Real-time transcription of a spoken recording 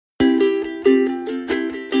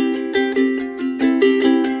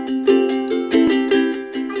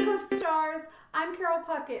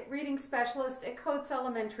Puckett, reading specialist at Coates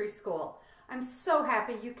Elementary School. I'm so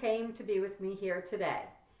happy you came to be with me here today.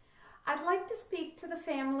 I'd like to speak to the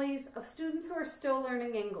families of students who are still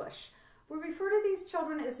learning English. We refer to these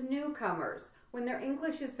children as newcomers when their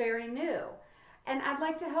English is very new. And I'd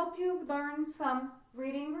like to help you learn some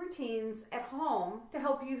reading routines at home to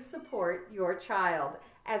help you support your child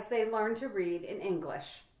as they learn to read in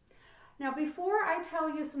English. Now, before I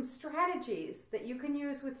tell you some strategies that you can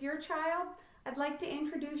use with your child, I'd like to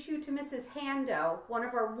introduce you to Mrs. Hando, one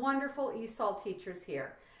of our wonderful ESOL teachers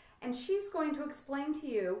here. And she's going to explain to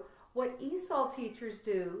you what ESOL teachers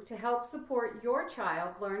do to help support your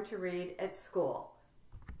child learn to read at school.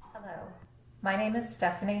 Hello, my name is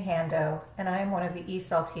Stephanie Hando, and I am one of the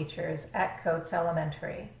ESOL teachers at Coates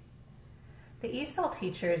Elementary. The ESOL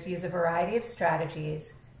teachers use a variety of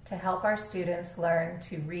strategies to help our students learn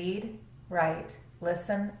to read, write,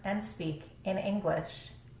 listen, and speak in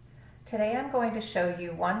English. Today I'm going to show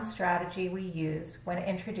you one strategy we use when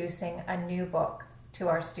introducing a new book to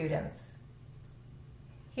our students.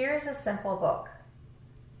 Here is a simple book,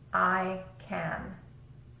 I Can.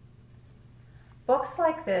 Books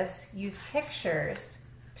like this use pictures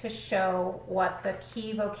to show what the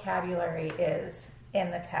key vocabulary is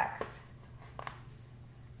in the text.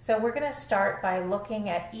 So we're going to start by looking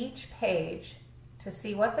at each page to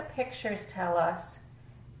see what the pictures tell us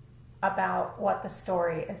about what the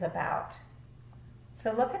story is about.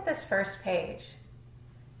 So look at this first page.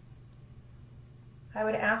 I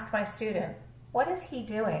would ask my student, what is he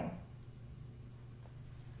doing?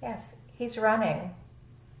 Yes, he's running.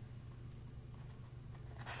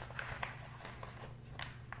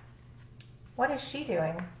 What is she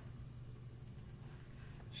doing?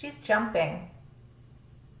 She's jumping.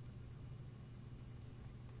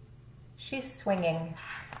 She's swinging.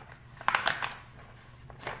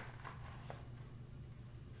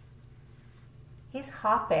 He's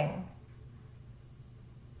hopping.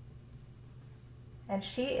 And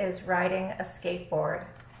she is riding a skateboard.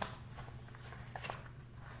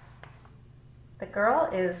 The girl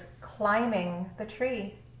is climbing the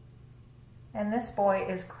tree. And this boy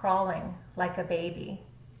is crawling like a baby.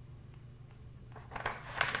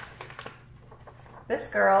 This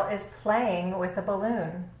girl is playing with a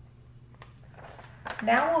balloon.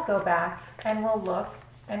 Now we'll go back and we'll look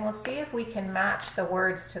and we'll see if we can match the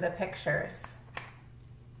words to the pictures.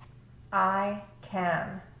 I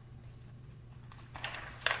can.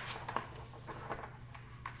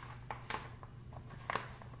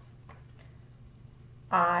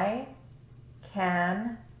 I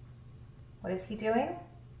can. What is he doing?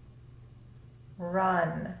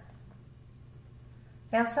 Run.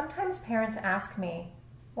 Now sometimes parents ask me,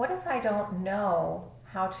 what if I don't know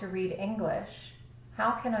how to read English?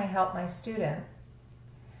 How can I help my student?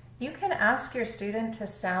 You can ask your student to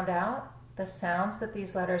sound out the sounds that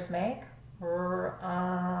these letters make,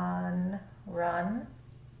 run, run.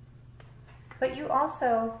 But you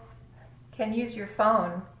also can use your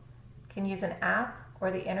phone, can use an app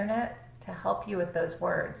or the internet to help you with those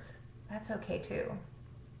words. That's okay too.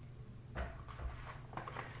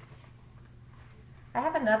 I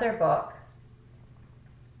have another book.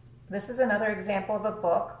 This is another example of a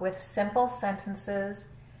book with simple sentences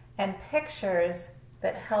and pictures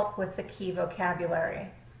that help with the key vocabulary.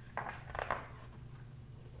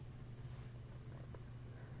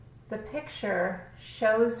 The picture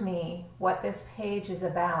shows me what this page is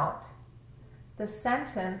about. The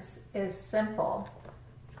sentence is simple.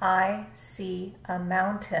 I see a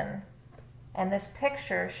mountain. And this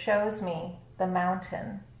picture shows me the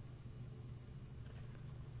mountain.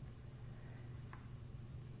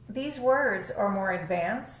 These words are more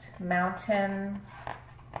advanced. Mountain,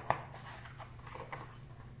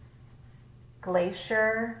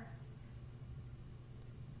 glacier.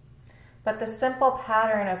 But the simple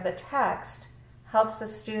pattern of the text helps the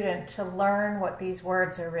student to learn what these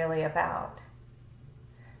words are really about.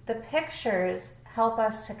 The pictures help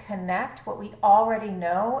us to connect what we already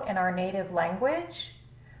know in our native language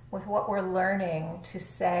with what we're learning to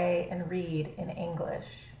say and read in English.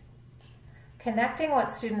 Connecting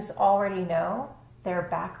what students already know, their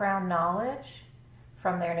background knowledge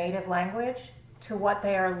from their native language, to what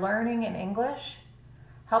they are learning in English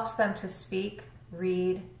helps them to speak,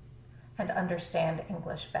 read, and understand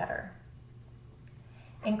English better.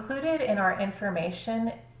 Included in our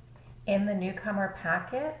information in the newcomer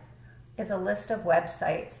packet is a list of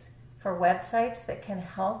websites that can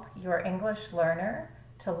help your English learner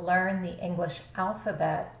to learn the English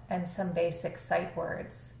alphabet and some basic sight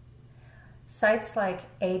words. Sites like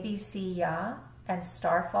ABC and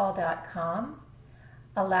starfall.com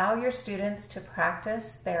allow your students to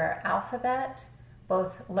practice their alphabet,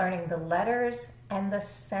 both learning the letters and the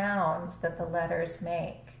sounds that the letters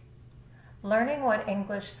make. Learning what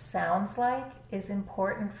English sounds like is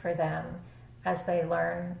important for them as they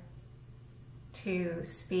learn to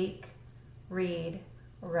speak, read,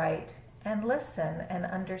 write, and listen and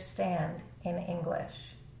understand in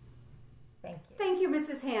English. Thank you. Thank you,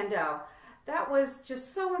 Mrs. Hando. That was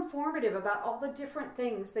just so informative about all the different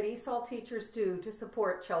things that ESOL teachers do to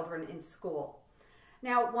support children in school.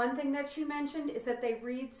 Now, one thing that she mentioned is that they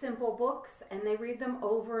read simple books and they read them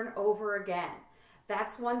over and over again.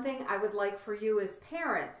 That's one thing I would like for you as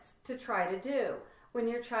parents to try to do. When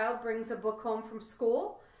your child brings a book home from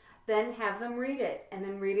school, then have them read it and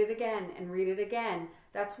then read it again and read it again.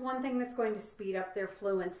 That's one thing that's going to speed up their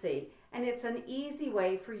fluency, and it's an easy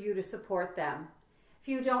way for you to support them. If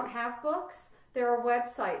you don't have books, there are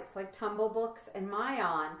websites like Tumble Books and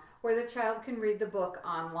MyOn where the child can read the book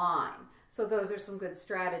online. So those are some good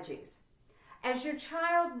strategies. As your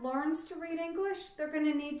child learns to read English, they're going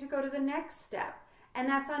to need to go to the next step, and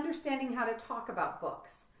that's understanding how to talk about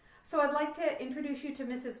books. So I'd like to introduce you to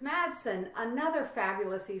Mrs. Madsen, another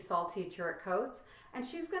fabulous ESOL teacher at Coates, and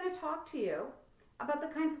she's going to talk to you about the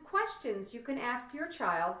kinds of questions you can ask your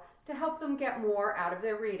child to help them get more out of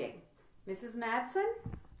their reading. Mrs. Madsen?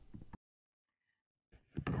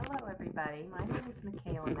 Hello everybody, my name is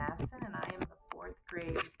Michaela Madsen and I am the 4th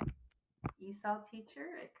grade ESOL teacher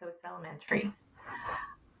at Coates Elementary.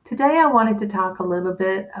 Today I wanted to talk a little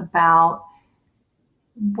bit about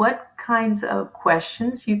what kinds of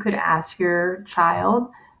questions you could ask your child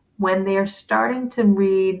when they are starting to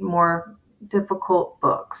read more difficult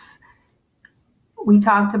books. We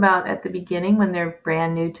talked about at the beginning when they're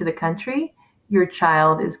brand new to the country, your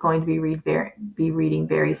child is going to be reading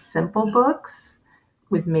very simple books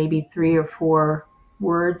with maybe 3 or 4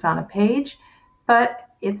 words on a page. But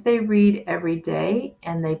if they read every day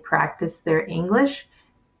and they practice their English,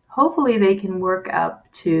 hopefully they can work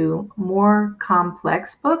up to more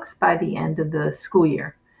complex books by the end of the school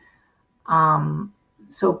year.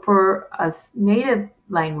 So for a native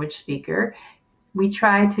language speaker, we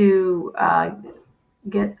try to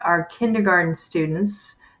get our kindergarten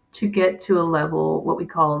students to get to a level, what we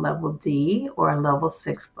call a level D or a level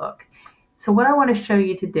 6 book. So what I want to show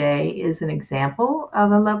you today is an example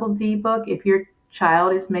of a level D book. If your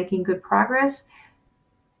child is making good progress,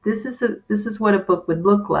 this is what a book would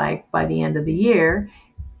look like by the end of the year.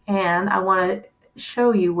 And I want to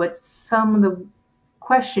show you what some of the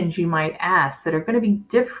questions you might ask that are going to be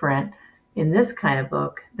different in this kind of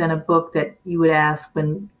book than a book that you would ask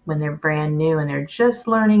when they're brand new and they're just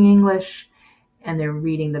learning English and they're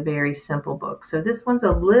reading the very simple book. So this one's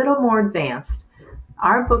a little more advanced.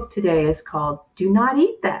 Our book today is called Do Not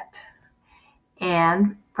Eat That.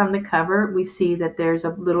 And from the cover, we see that there's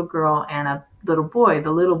a little girl and a little boy. The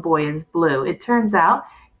little boy is blue. It turns out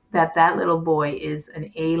that that little boy is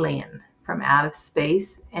an alien from out of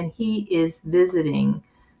space, and he is visiting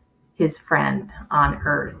his friend on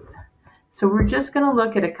Earth. So we're just going to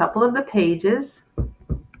look at a couple of the pages.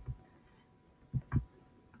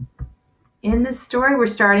 In this story, we're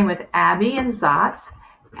starting with Abby and Zotz.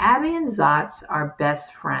 Abby and Zotz are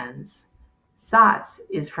best friends. Zotz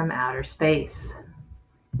is from outer space.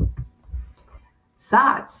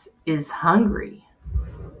 Zotz is hungry.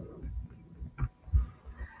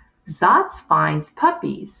 Zotz finds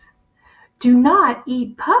puppies. Do not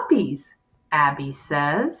eat puppies, Abby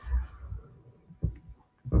says.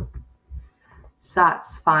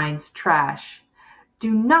 Zotz finds trash.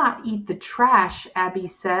 Do not eat the trash, Abby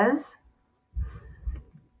says.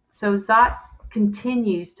 So Zotz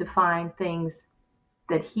continues to find things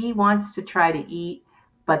that he wants to try to eat,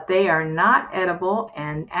 but they are not edible,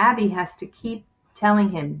 and Abby has to keep telling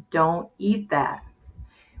him, don't eat that.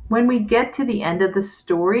 When we get to the end of the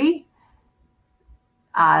story,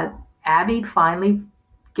 Abby finally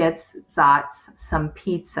gets Zotz some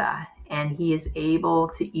pizza, and he is able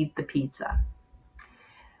to eat the pizza.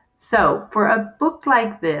 So for a book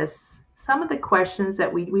like this, some of the questions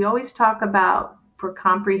that we always talk about for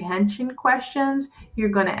comprehension questions, you're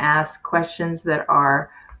going to ask questions that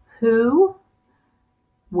are who,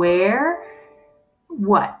 where,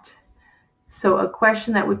 what. So a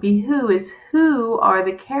question that would be who is, who are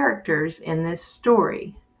the characters in this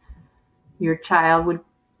story? Your child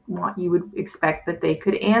you would expect that they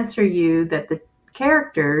could answer you that the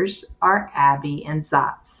characters are Abby and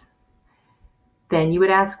Zotz. Then you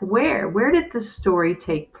would ask where did the story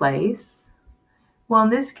take place? Well, in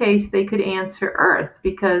this case, they could answer Earth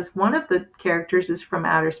because one of the characters is from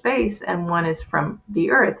outer space and one is from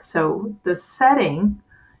the Earth. So the setting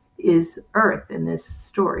is Earth in this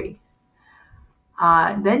story.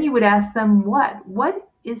 Then you would ask them what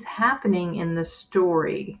is happening in the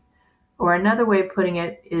story? Or another way of putting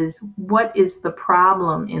it is, what is the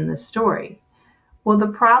problem in the story? Well, the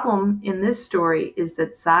problem in this story is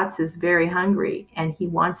that Satz is very hungry and he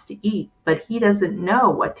wants to eat, but he doesn't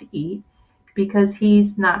know what to eat because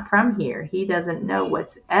he's not from here. He doesn't know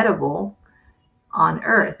what's edible on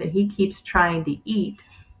Earth, and he keeps trying to eat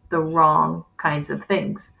the wrong kinds of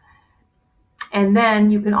things. And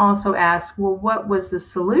then you can also ask, well, what was the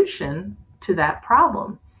solution to that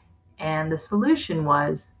problem? And the solution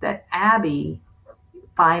was that Abby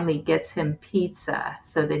finally gets him pizza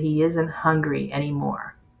so that he isn't hungry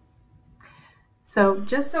anymore. So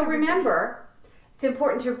remember, it's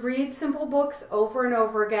important to read simple books over and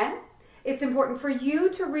over again. It's important for you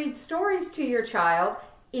to read stories to your child,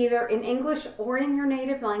 either in English or in your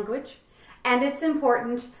native language. And it's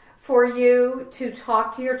important for you to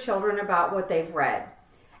talk to your children about what they've read.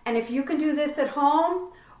 And if you can do this at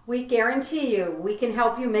home, we guarantee you we can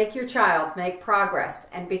help you make your child make progress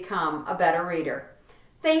and become a better reader.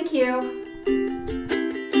 Thank you.